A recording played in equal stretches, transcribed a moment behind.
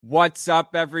What's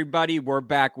up, everybody? We're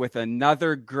back with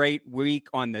another great week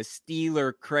on the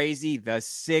Steeler Crazy, the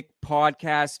Sick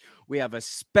podcast. We have a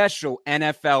special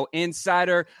NFL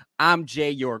insider. I'm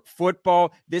Jay York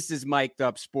Football. This is Mic'd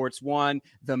Up Sports One,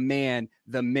 the man,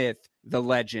 the myth, the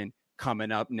legend.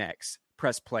 Coming up next.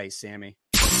 Press play, Sammy.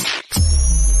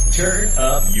 Turn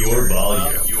up your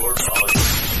volume.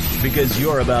 Because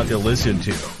you're about to listen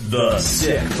to the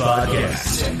Sick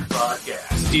Podcast.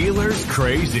 Steelers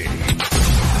Crazy.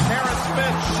 Aaron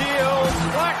Smith shields.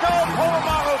 Flacco,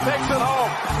 Polamalu takes it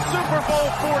home. Super Bowl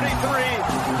 43.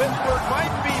 Pittsburgh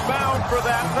might be bound for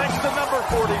that thanks to number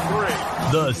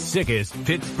 43. The sickest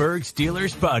Pittsburgh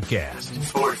Steelers podcast.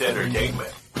 Sports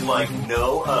entertainment like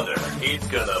no other. It's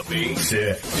gonna be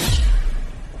sick.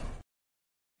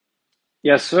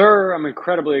 Yes, sir. I'm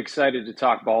incredibly excited to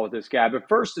talk ball with this guy. But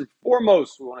first and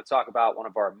foremost, we want to talk about one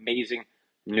of our amazing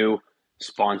new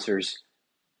sponsors,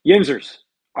 Yinzers.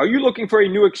 Are you looking for a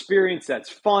new experience that's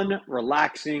fun,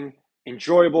 relaxing,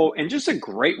 enjoyable, and just a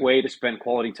great way to spend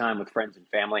quality time with friends and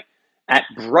family? At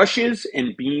Brushes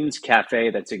and Beans Cafe,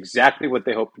 that's exactly what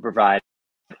they hope to provide.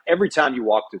 Every time you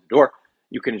walk through the door,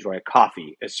 you can enjoy a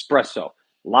coffee, espresso,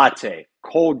 latte,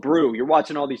 cold brew. You're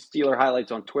watching all these Steeler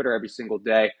highlights on Twitter every single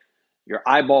day. Your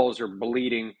eyeballs are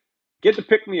bleeding. Get the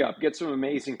pick-me-up. Get some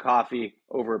amazing coffee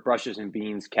over at Brushes and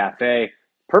Beans Cafe.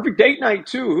 Perfect date night,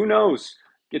 too. Who knows?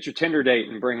 Get your Tinder date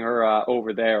and bring her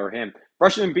over there or him.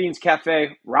 Brushes and Beans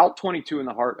Cafe, Route 22 in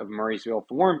the heart of Murraysville.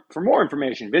 For more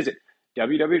information, visit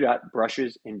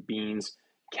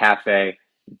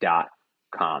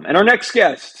www.brushesandbeanscafe.com. And our next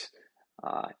guest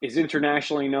is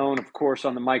internationally known, of course,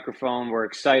 on the microphone. We're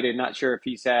excited. Not sure if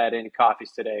he's had any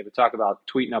coffees today, but talk about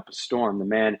tweeting up a storm. The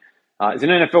man is an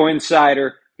NFL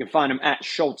insider. You can find him at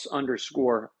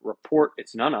Schultz_report.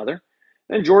 It's none other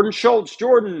than Jordan Schultz.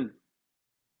 Jordan.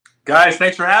 Guys,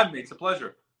 thanks for having me. It's a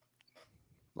pleasure.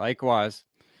 Likewise,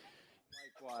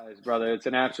 brother. It's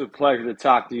an absolute pleasure to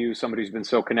talk to you, somebody who's been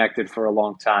so connected for a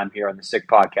long time here on the Sick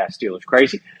Podcast, Steelers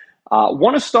Crazy.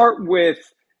 Want to start with,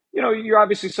 you're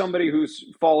obviously somebody who's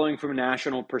following from a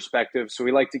national perspective, so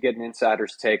we like to get an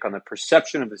insider's take on the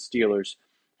perception of the Steelers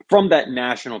from that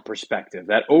national perspective.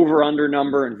 That over-under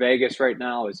number in Vegas right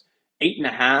now is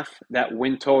 8.5, that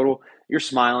win total. You're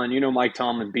smiling. Mike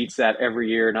Tomlin beats that every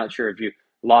year. Not sure if you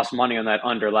lost money on that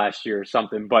under last year or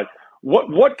something, but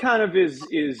what kind of is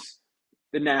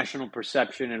the national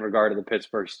perception in regard to the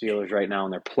Pittsburgh Steelers right now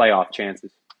and their playoff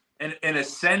chances? An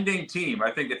ascending team. I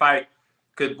think if I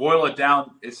could boil it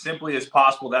down as simply as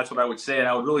possible, that's what I would say. And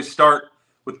I would really start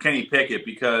with Kenny Pickett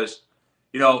because,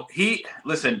 he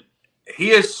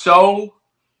is so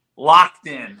locked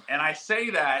in. And I say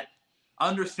that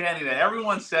understanding that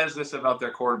everyone says this about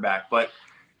their quarterback, but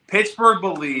Pittsburgh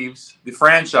believes, the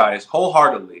franchise,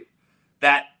 wholeheartedly,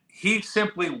 that he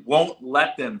simply won't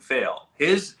let them fail.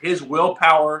 His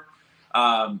willpower,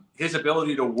 his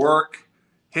ability to work,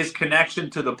 his connection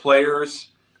to the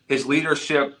players, his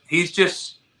leadership,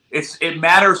 it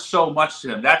matters so much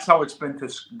to him. That's how it's been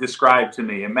described to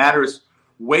me. It matters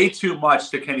way too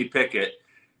much to Kenny Pickett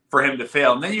for him to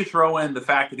fail. And then you throw in the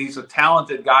fact that he's a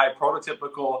talented guy,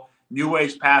 prototypical new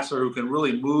age passer who can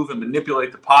really move and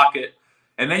manipulate the pocket.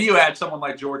 And then you add someone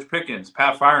like George Pickens,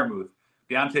 Pat Freiermuth,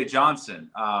 Deontay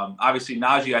Johnson. Obviously,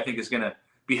 Najee, I think, is going to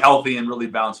be healthy and really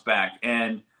bounce back.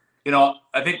 And,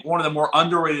 I think one of the more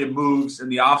underrated moves in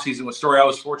the offseason, a story I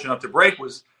was fortunate enough to break,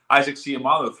 was Isaac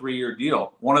Seumalo, 3-year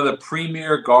deal. One of the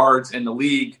premier guards in the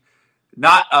league.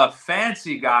 Not a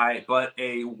fancy guy, but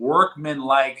a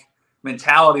workman-like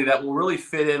mentality that will really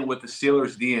fit in with the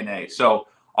Steelers' DNA. So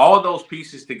all of those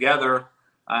pieces together,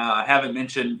 I haven't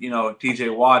mentioned,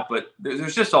 TJ Watt, but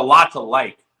there's just a lot to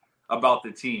like about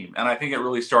the team. And I think it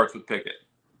really starts with Pickett.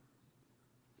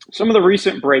 Some of the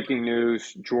recent breaking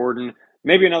news, Jordan,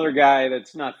 maybe another guy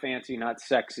that's not fancy, not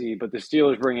sexy, but the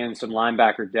Steelers bring in some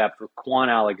linebacker depth with Quan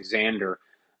Alexander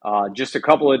just a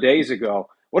couple of days ago.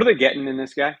 What are they getting in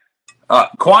this guy?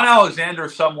 Quan Alexander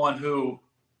is someone who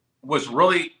was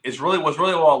really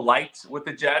well liked with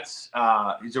the Jets.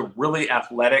 He's a really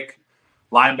athletic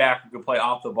linebacker who can play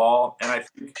off the ball, and I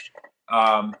think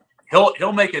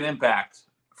he'll make an impact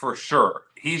for sure.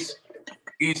 He's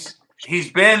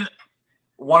been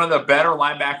one of the better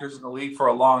linebackers in the league for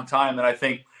a long time, and I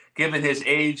think given his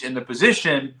age and the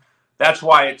position, that's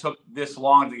why it took this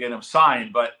long to get him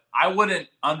signed. But I wouldn't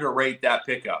underrate that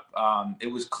pickup. It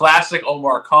was classic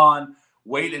Omar Khan.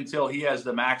 Wait until he has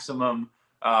the maximum.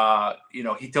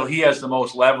 Till he has the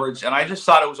most leverage, and I just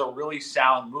thought it was a really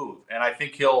sound move, and I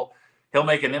think he'll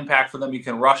make an impact for them. He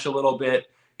can rush a little bit,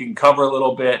 he can cover a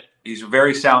little bit. He's a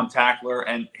very sound tackler,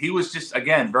 and he was just,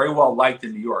 again, very well liked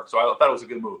in New York. So I thought it was a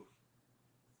good move.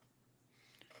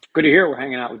 Good to hear. We're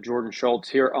hanging out with Jordan Schultz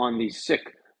here on the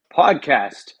Sick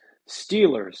Podcast.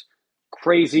 Steelers,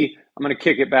 crazy. I'm going to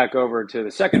kick it back over to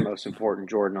the second most important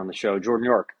Jordan on the show, Jordan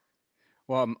York.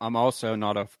 Well, I'm also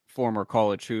not a former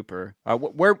college hooper.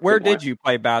 Where did you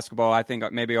play basketball? I think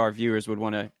maybe our viewers would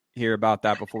want to hear about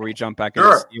that before we jump back into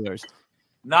Steelers.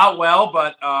 Not well,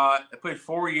 but I played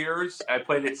 4 years. I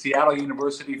played at Seattle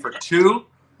University for 2,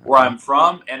 where I'm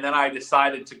from, and then I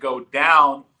decided to go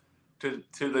down to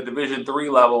the Division III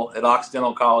level at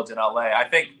Occidental College in LA. I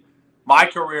think my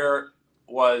career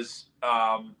was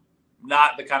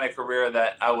not the kind of career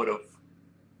that I would have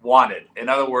wanted. In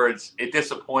other words, it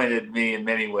disappointed me in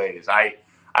many ways. I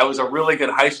was a really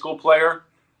good high school player.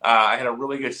 I had a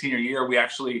really good senior year. We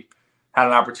actually had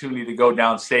an opportunity to go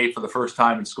downstate for the first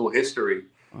time in school history.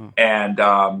 And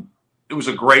it was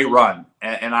a great run.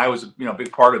 And I was, a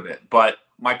big part of it. But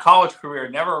my college career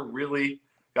never really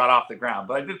got off the ground.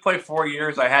 But I did play 4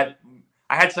 years. I had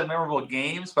some memorable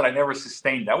games, but I never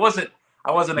sustained. I wasn't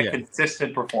a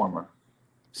consistent performer.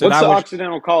 So what's the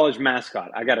Occidental College mascot?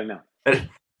 I got to know.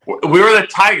 We were the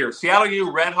Tigers, Seattle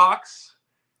U Redhawks,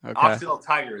 Occidental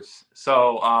Tigers.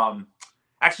 So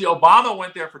actually, Obama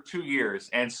went there for 2 years,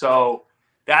 and so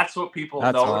that's what people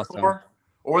know it for.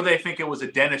 Or they think it was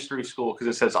a dentistry school because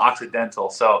it says Occidental.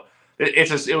 So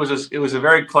it was a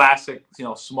very classic,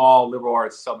 small liberal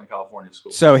arts Southern California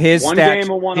school. So his one game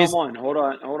of one-on-one. Hold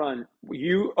on.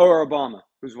 You or Obama?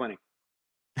 Who's winning?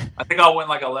 I think I'll win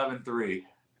like 11-3.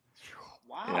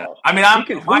 Wow. Yeah. I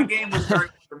mean, my game was very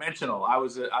dimensional.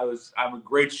 I'm a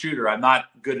great shooter. I'm not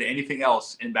good at anything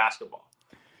else in basketball.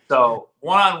 So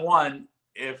one-on-one,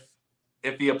 if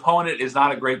the opponent is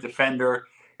not a great defender,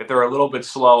 if they're a little bit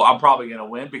slow, I'm probably going to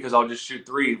win because I'll just shoot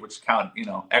 3, which count,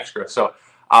 extra. So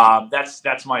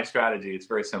that's my strategy. It's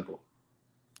very simple.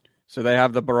 So they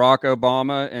have the Barack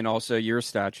Obama and also your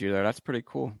statue there. That's pretty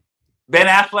cool. Ben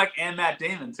Affleck and Matt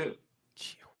Damon too.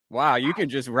 Wow, you can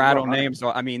just rattle names.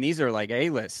 I mean, these are like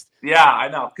A-list. Yeah, I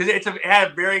know, because it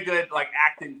had very good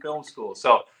acting film school.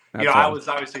 So I was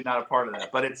obviously not a part of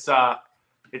that, but it's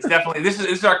definitely this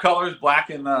is our colors, black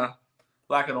and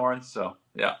orange. So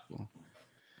yeah. Cool.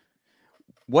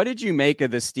 What did you make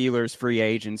of the Steelers free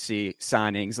agency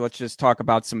signings? Let's just talk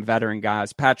about some veteran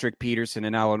guys, Patrick Peterson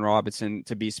and Allen Robinson,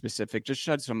 to be specific. Just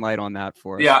shed some light on that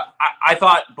for us. Yeah, I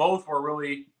thought both were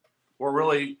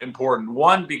really important.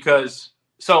 One, because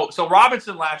so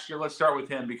Robinson last year, let's start with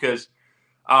him because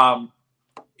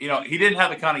he didn't have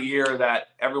the kind of year that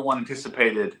everyone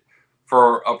anticipated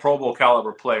for a Pro Bowl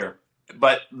caliber player.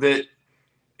 But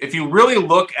if you really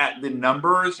look at the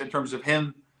numbers in terms of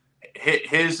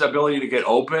his ability to get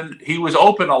open, he was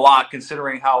open a lot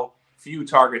considering how few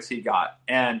targets he got.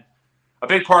 And a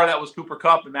big part of that was Cooper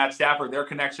Kupp and Matt Stafford, their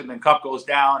connection. Then Kupp goes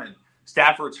down and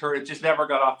Stafford's hurt. It just never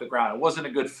got off the ground. It wasn't a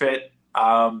good fit.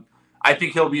 I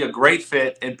think he'll be a great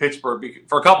fit in Pittsburgh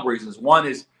for a couple reasons. One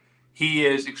is he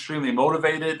is extremely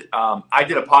motivated. I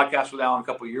did a podcast with Allen a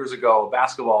couple of years ago, a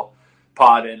basketball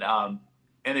pod, and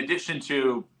in addition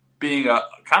to being a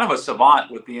kind of a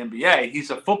savant with the NBA, he's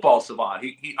a football savant.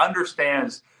 He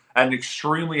understands at an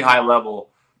extremely high level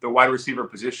the wide receiver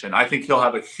position. I think he'll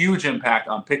have a huge impact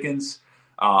on Pickens,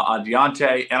 on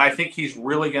Deontay, and I think he's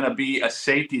really going to be a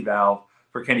safety valve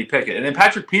for Kenny Pickett. And then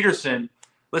Patrick Peterson,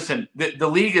 listen, the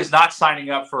league is not signing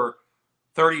up for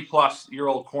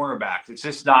 30-plus-year-old cornerbacks. It's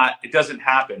just not – it doesn't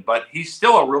happen. But he's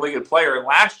still a really good player. And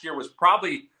last year was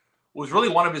really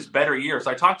one of his better years.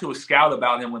 I talked to a scout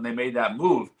about him when they made that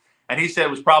move, and he said it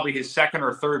was probably his second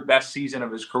or third best season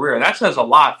of his career. That says a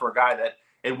lot for a guy that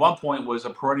at one point was a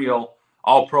perennial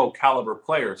all-pro caliber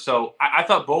player. So I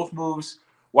thought both moves,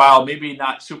 while maybe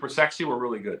not super sexy, were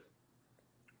really good.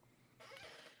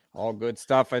 All good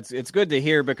stuff. It's good to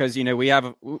hear because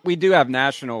we do have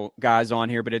national guys on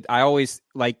here, but I always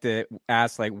like to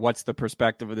ask what's the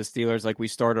perspective of the Steelers? We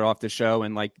started off the show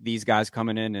and these guys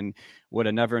coming in and would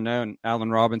have never known.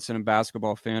 Allen Robinson, a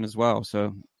basketball fan as well.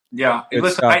 So yeah,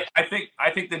 listen, I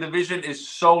think the division is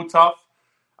so tough.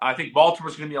 I think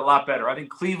Baltimore's going to be a lot better. I think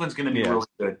Cleveland's going to be really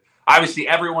good. Obviously,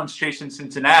 everyone's chasing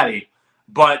Cincinnati,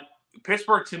 but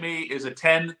Pittsburgh to me is a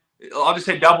 10. I'll just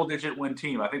say double-digit win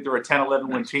team. I think they're a 10-11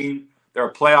 win team. They're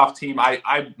a playoff team.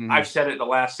 I've said it the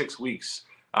last 6 weeks.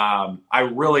 I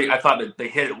thought that they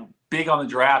hit it big on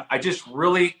the draft. I just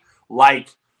really like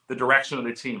the direction of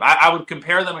the team. I would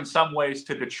compare them in some ways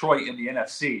to Detroit in the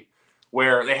NFC,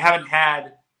 where they haven't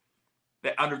had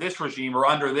under this regime or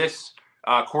under this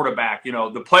quarterback, the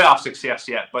playoff success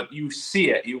yet. But you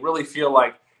see it. You really feel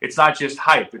like it's not just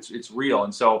hype. It's real.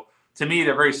 And so to me,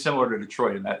 they're very similar to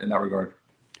Detroit in that regard.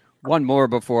 One more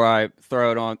before I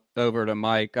throw it on over to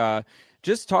Mike.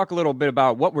 just talk a little bit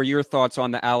about what were your thoughts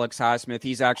on the Alex Highsmith.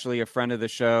 He's actually a friend of the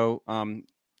show.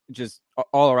 Just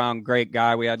all around great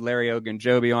guy. We had Larry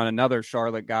Ogunjobi on, another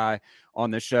Charlotte guy on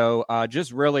the show.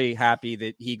 Just really happy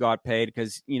that he got paid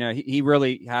because, he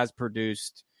really has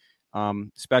produced,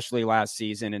 especially last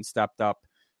season, and stepped up.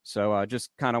 So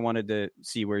just kind of wanted to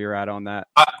see where you're at on that.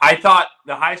 I thought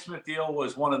the Highsmith deal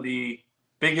was one of the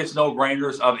biggest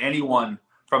no-brainers of anyone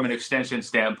from an extension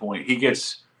standpoint. He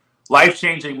gets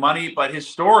life-changing money, but his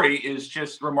story is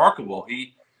just remarkable.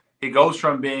 He goes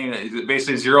from being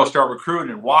basically a zero-star recruit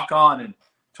and walk on and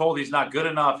told he's not good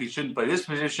enough, he shouldn't play this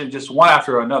position, just one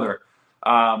after another.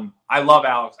 I love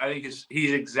Alex. I think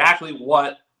he's exactly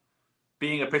what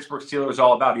being a Pittsburgh Steeler is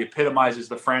all about. He epitomizes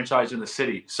the franchise in the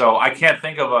city. So I can't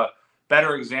think of a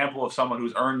better example of someone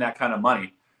who's earned that kind of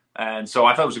money. And so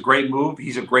I thought it was a great move.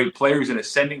 He's a great player. He's an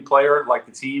ascending player like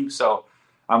the team. So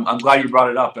I'm glad you brought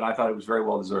it up, and I thought it was very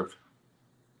well deserved.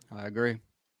 I agree.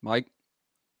 Mike?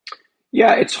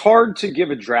 Yeah, it's hard to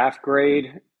give a draft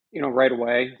grade, right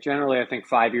away. Generally, I think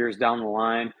 5 years down the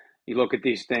line, you look at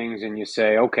these things and you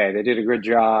say, okay, they did a good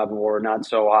job or not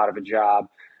so hot of a job.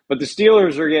 But the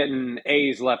Steelers are getting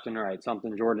A's left and right,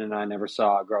 something Jordan and I never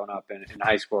saw growing up in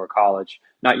high school or college.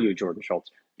 Not you, Jordan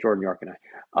Schultz, Jordan York and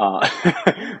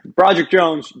I. Broderick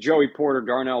Jones, Joey Porter,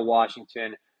 Darnell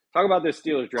Washington. Talk about this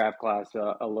Steelers draft class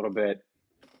a little bit.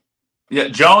 Yeah,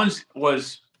 Jones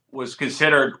was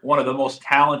considered one of the most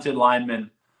talented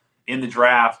linemen in the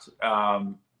draft. He's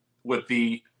going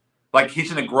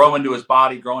to grow into his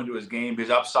body, grow into his game. His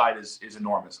upside is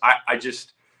enormous. I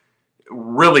just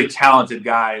really talented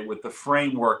guy with the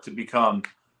framework to become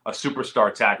a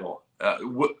superstar tackle.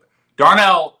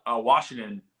 Darnell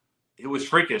Washington, it was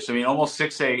freakish. I mean, almost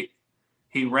 6'8".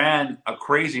 He ran a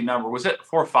crazy number. Was it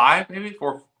 4.5 maybe?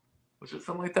 Was it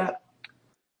something like that?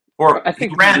 Or I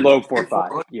think he ran low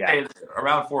 4.5. Yeah,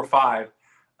 around 4.5.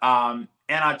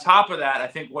 And on top of that, I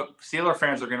think what Steeler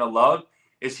fans are going to love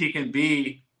is he can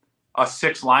be a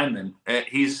 6 lineman.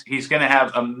 He's going to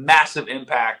have a massive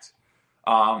impact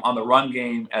on the run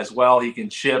game as well. He can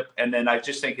chip, and then I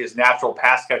just think his natural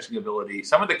pass catching ability.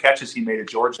 Some of the catches he made at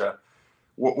Georgia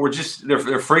were just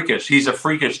they're freakish. He's a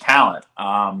freakish talent.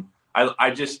 Him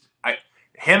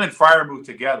and Freiermuth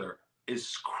together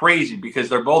is crazy because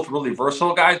they're both really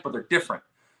versatile guys, but they're different.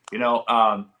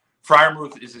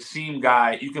 Freiermuth is a seam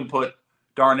guy. You can put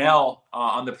Darnell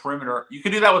on the perimeter. You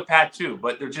can do that with Pat too,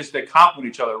 but they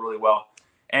complement each other really well.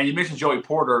 And you mentioned Joey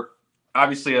Porter,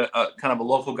 obviously a kind of a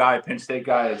local guy, Penn State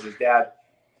guy, as his dad,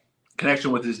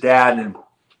 connection with his dad. And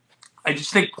I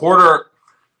just think Porter,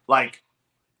 like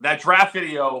that draft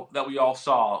video that we all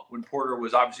saw when Porter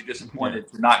was obviously disappointed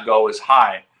to not go as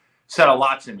high, said a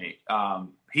lot to me.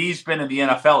 He's been in the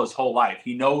NFL his whole life.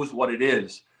 He knows what it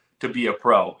is to be a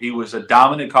pro. He was a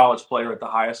dominant college player at the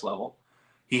highest level.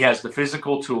 He has the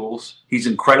physical tools. He's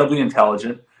incredibly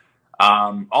intelligent.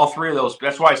 All three of those,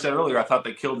 that's why I said earlier, I thought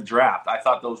they killed the draft. I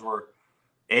thought those were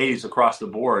A's across the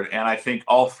board, and I think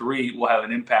all three will have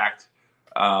an impact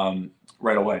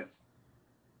right away.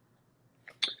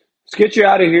 Let's get you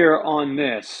out of here on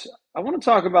this. I want to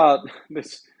talk about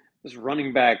this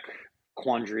running back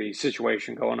quandary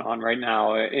situation going on right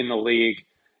now in the league.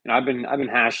 And I've been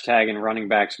hashtagging running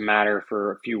backs matter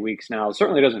for a few weeks now. It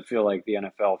certainly doesn't feel like the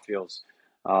NFL feels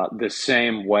the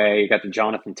same way. You got the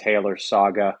Jonathan Taylor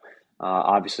saga.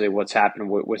 Obviously, what's happened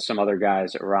with some other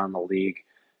guys around the league.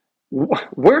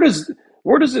 Where does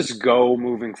this go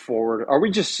moving forward? Are we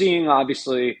just seeing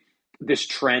obviously this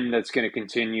trend that's going to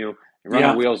continue?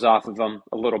 Run the wheels off of them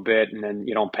a little bit, and then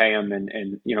you don't pay them,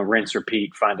 and rinse,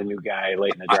 repeat, find a new guy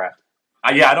late in the draft.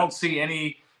 I don't see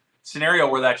any scenario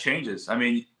where that changes. I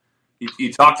mean,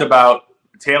 you talked about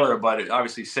Taylor, but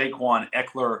obviously Saquon,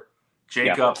 Eckler,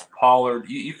 Jacobs, Pollard.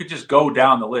 You could just go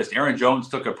down the list. Aaron Jones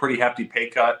took a pretty hefty pay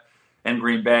cut in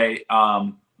Green Bay.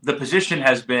 The position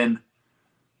has been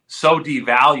so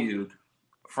devalued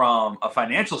from a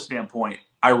financial standpoint.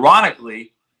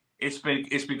 Ironically, it's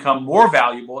become more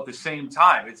valuable at the same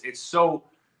time. It's so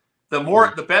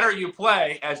the better you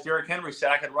play, as Derrick Henry said,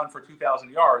 I could run for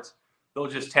 2,000 yards. They'll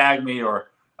just tag me or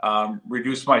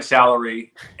reduce my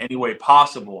salary any way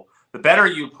possible. The better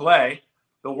you play,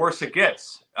 the worse it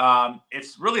gets.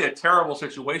 It's really a terrible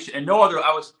situation. And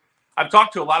I've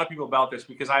talked to a lot of people about this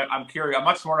because I'm curious. I'm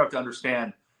not smart enough to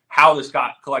understand how this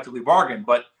got collectively bargained,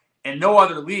 but in no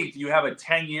other league do you have a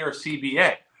 10-year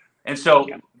CBA. And so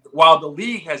while the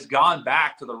league has gone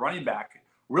back to the running back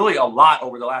really a lot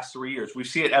over the last 3 years, we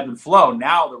see it ebb and flow.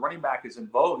 Now the running back is in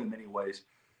vogue in many ways.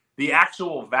 The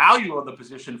actual value of the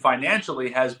position financially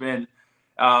has been,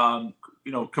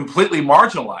 completely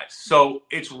marginalized. So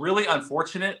it's really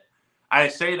unfortunate. I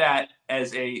say that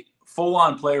as a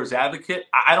full-on player's advocate.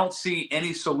 I don't see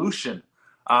any solution.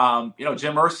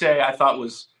 Jim Irsay, I thought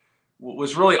was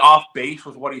really off base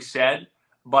with what he said,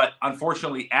 but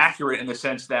unfortunately accurate in the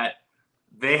sense that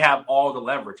they have all the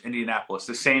leverage, Indianapolis.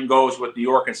 The same goes with New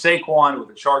York and Saquon, with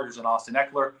the Chargers and Austin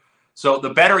Eckler. So the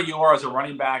better you are as a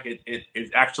running back,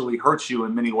 it actually hurts you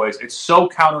in many ways. It's so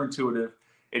counterintuitive.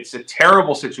 It's a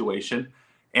terrible situation.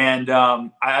 And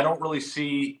I don't really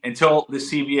see, until the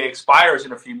CBA expires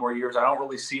in a few more years, I don't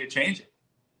really see it changing.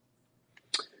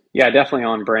 Yeah, definitely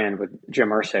on brand with Jim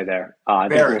Irsay there. I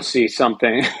think we'll see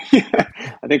something.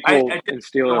 I think we'll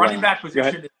instill the running back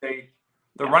position.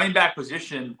 The running back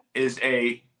position is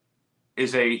a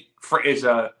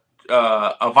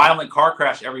violent car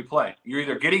crash every play. You're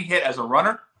either getting hit as a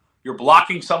runner, you're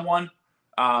blocking someone.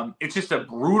 It's just a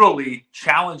brutally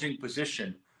challenging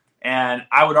position, and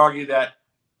I would argue that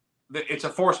it's a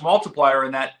force multiplier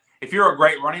in that if you're a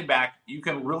great running back, you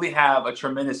can really have a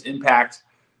tremendous impact,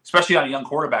 especially on a young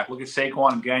quarterback. Look at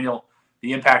Saquon and Daniel,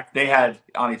 the impact they had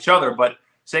on each other. But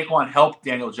Saquon helped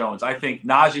Daniel Jones. I think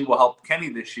Najee will help Kenny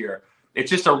this year. It's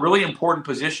just a really important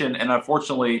position, and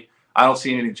unfortunately, I don't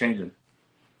see anything changing.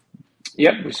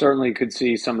 Yep, we certainly could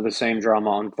see some of the same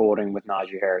drama unfolding with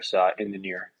Najee Harris in the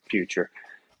near future.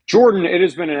 Jordan, it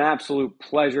has been an absolute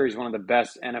pleasure. He's one of the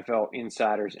best NFL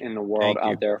insiders in the world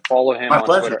out there. Follow him on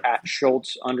Twitter at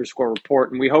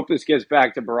Schultz_report. And we hope this gets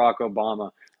back to Barack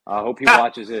Obama. I hope he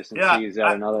watches this and sees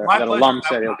that that alum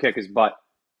said he'll kick his butt.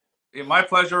 Yeah, my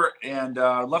pleasure, and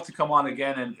I'd love to come on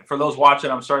again. And for those watching,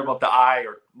 I'm sorry about the eye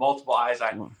or multiple eyes.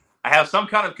 I have some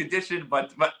kind of condition,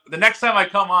 but the next time I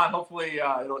come on, hopefully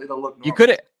it'll look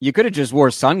normal. You could have just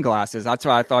wore sunglasses. That's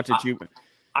why I thought that you.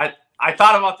 I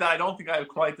thought about that. I don't think I have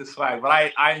quite the swag, but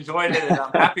I enjoyed it, and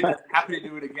I'm happy to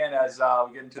do it again as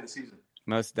we get into the season.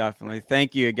 Most definitely.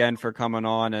 Thank you again for coming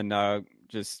on, and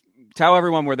just tell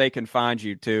everyone where they can find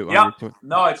you too. Yeah.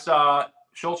 No, it's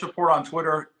Schultz Report on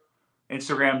Twitter,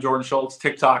 Instagram, Jordan Schultz,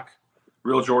 TikTok,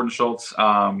 Real Jordan Schultz.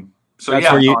 So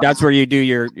that's where you do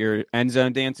your end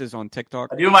zone dances on TikTok.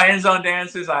 I do my end zone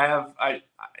dances.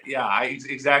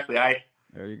 Exactly.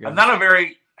 There you go. I'm not a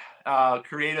very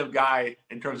creative guy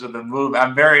in terms of the move.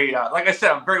 I'm very, like I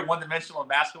said, I'm very one-dimensional in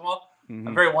basketball. Mm-hmm.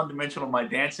 I'm very one-dimensional in my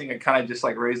dancing. I kind of just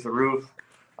like raise the roof.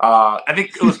 I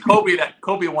think it was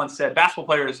Kobe once said, a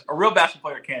real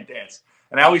basketball player can't dance.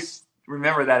 And I always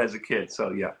remember that as a kid.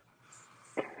 So, yeah.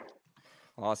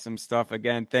 Awesome stuff.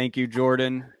 Again, thank you,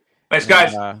 Jordan. Thanks,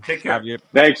 guys. Take care.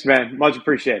 Thanks, man. Much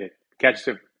appreciated. Catch you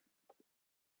soon.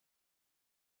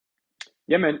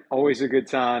 Yeah, man. Always a good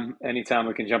time. Anytime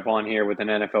we can jump on here with an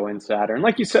NFL insider. And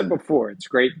like you said before, it's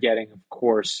great getting, of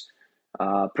course,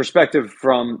 perspective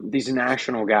from these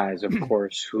national guys, of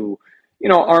course, who,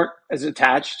 aren't as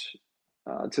attached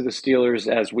to the Steelers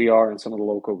as we are and some of the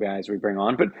local guys we bring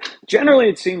on. But generally,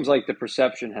 it seems like the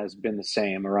perception has been the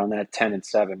same around that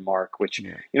 10-7 mark, which,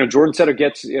 Jordan said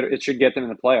it should get them in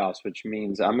the playoffs, which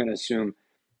means I'm going to assume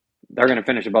they're going to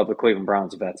finish above the Cleveland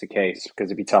Browns if that's the case, because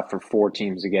it'd be tough for 4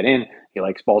 teams to get in. He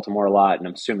likes Baltimore a lot, and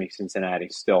I'm assuming Cincinnati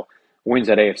still wins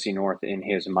that AFC North in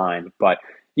his mind. But,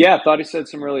 yeah, I thought he said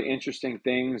some really interesting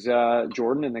things,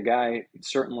 Jordan, and the guy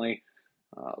certainly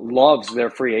loves their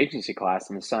free agency class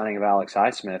and the signing of Alex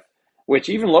Highsmith, which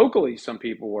even locally some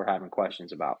people were having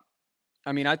questions about.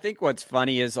 I mean, I think what's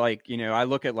funny is I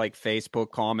look at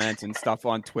Facebook comments and stuff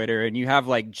on Twitter, and you have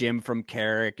Jim from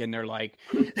Carrick, and they're like,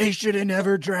 they should have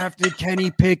never drafted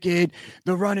Kenny Pickett.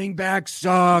 The running backs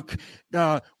suck.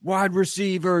 The wide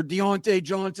receiver, Deontay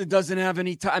Johnson doesn't have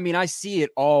any time. I mean, I see it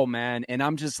all, man. And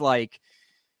I'm just like,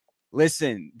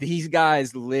 listen, these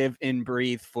guys live and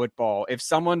breathe football. If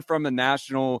someone from the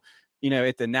national,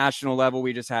 at the national level,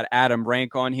 we just had Adam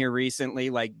Rank on here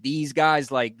recently, these guys,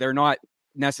 they're not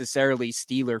necessarily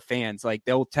Steeler fans.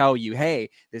 They'll tell you,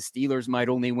 hey, the Steelers might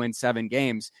only win 7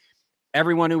 games.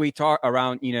 Everyone who we talk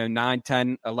around, 9,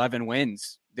 10, 11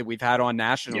 wins that we've had on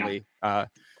nationally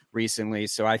recently.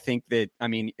 So I think that,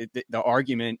 the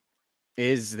argument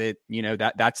is that,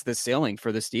 that's the ceiling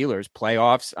for the Steelers.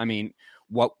 Playoffs,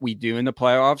 what we do in the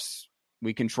playoffs,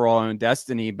 we control our own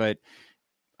destiny, but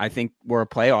I think we're a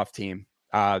playoff team.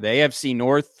 The AFC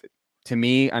North, to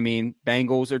me,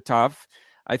 Bengals are tough.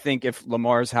 I think if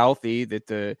Lamar's healthy, that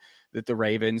the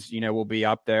Ravens, will be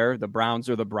up there. The Browns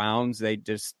are the Browns. They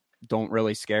just don't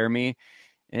really scare me.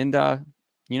 And,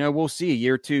 we'll see.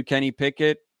 Year 2, Kenny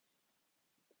Pickett.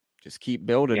 Just keep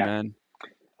building, man.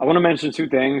 I want to mention 2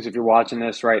 things. If you're watching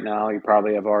this right now, you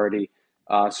probably have already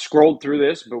scrolled through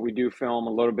this, but we do film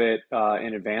a little bit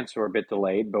in advance, or a bit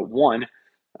delayed. But one,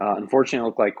 unfortunately, it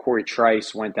looked like Corey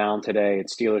Trice went down today at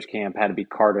Steelers camp, had to be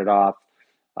carted off.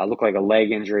 Looked like a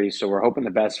leg injury, so we're hoping the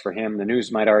best for him. The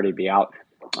news might already be out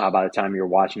by the time you're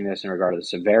watching this in regard to the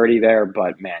severity there.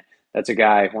 But, man, that's a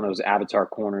guy, one of those avatar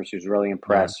corners who's really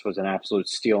impressed, was an absolute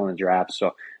steal in the draft.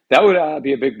 So that would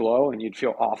be a big blow, and you'd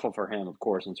feel awful for him, of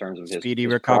course, in terms of his speedy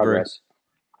his recovery. progress.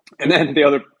 And then the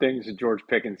other thing is George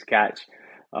Pickens' catch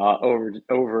over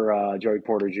Joey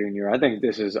Porter Jr. I think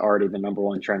this is already the number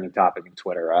one trending topic in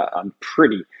Twitter. I'm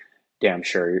pretty damn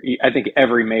sure. I think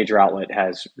every major outlet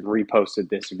has reposted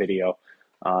this video.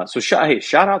 So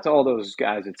shout out to all those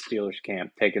guys at Steelers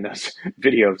camp taking those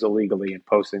videos illegally and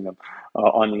posting them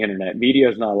on the internet. Media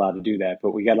is not allowed to do that,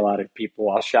 but we got a lot of people.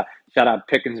 I'll shout out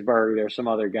Pickensburg. There's some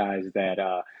other guys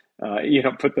that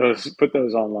put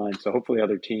those online. So hopefully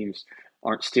other teams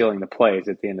aren't stealing the plays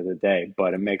at the end of the day,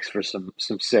 but it makes for some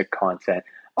sick content.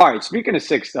 All right, speaking of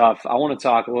sick stuff, I want to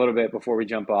talk a little bit before we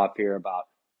jump off here about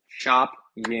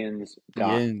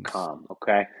shopyins.com,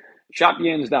 okay?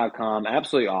 Shopyins.com,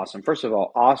 absolutely awesome. First of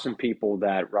all, awesome people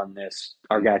that run this.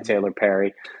 Our guy Taylor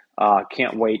Perry,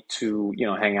 can't wait to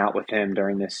hang out with him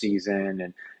during this season,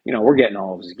 and we're getting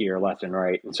all of his gear left and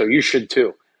right, and so you should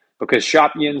too. Because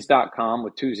shopyins.com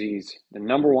with two Z's, the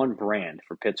number one brand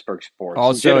for Pittsburgh sports.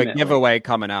 Also a giveaway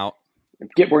coming out.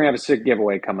 We're going to have a sick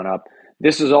giveaway coming up.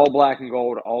 This is all black and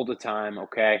gold all the time,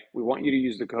 okay? We want you to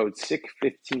use the code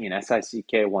SICK15,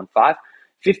 SICK15,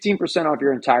 15% off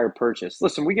your entire purchase.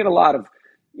 Listen, we get a lot of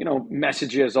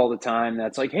messages all the time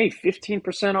that's like, hey,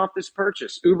 15% off this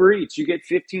purchase. Uber Eats, you get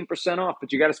 15% off,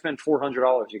 but you got to spend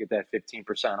 $400 to get that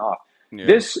 15% off. Yeah.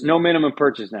 This, no minimum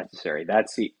purchase necessary.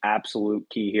 That's the absolute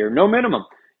key here. No minimum.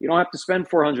 You don't have to spend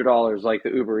 $400 like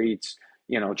the Uber Eats,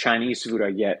 Chinese food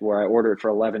I get where I order it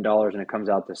for $11 and it comes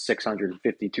out to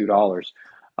 $652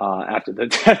 after the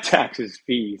taxes,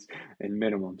 fees, and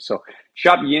minimum. So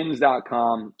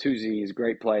shopyins.com, two Z's,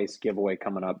 great place, giveaway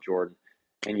coming up, Jordan.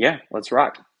 And yeah, let's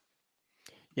rock.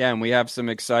 Yeah, and we have some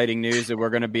exciting news that we're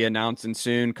going to be announcing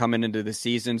soon coming into the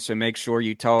season. So make sure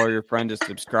you tell all your friends to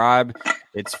subscribe.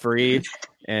 It's free.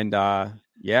 And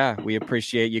we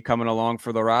appreciate you coming along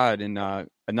for the ride. And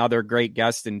another great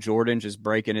guest in Jordan just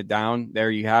breaking it down.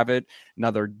 There you have it.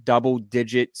 Another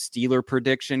double-digit Steeler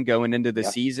prediction going into the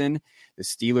season. The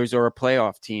Steelers are a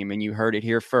playoff team, and you heard it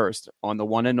here first on the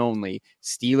one and only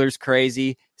Steelers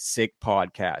Crazy Sick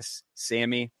Podcast.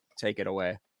 Sammy, take it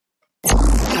away.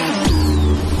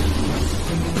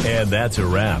 And that's a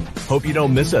wrap. Hope you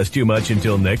don't miss us too much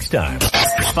until next time.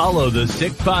 Follow the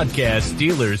Sick Podcast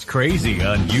Steelers Crazy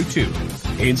on YouTube,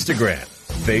 Instagram,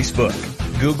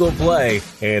 Facebook, Google Play,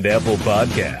 and Apple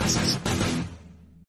Podcasts.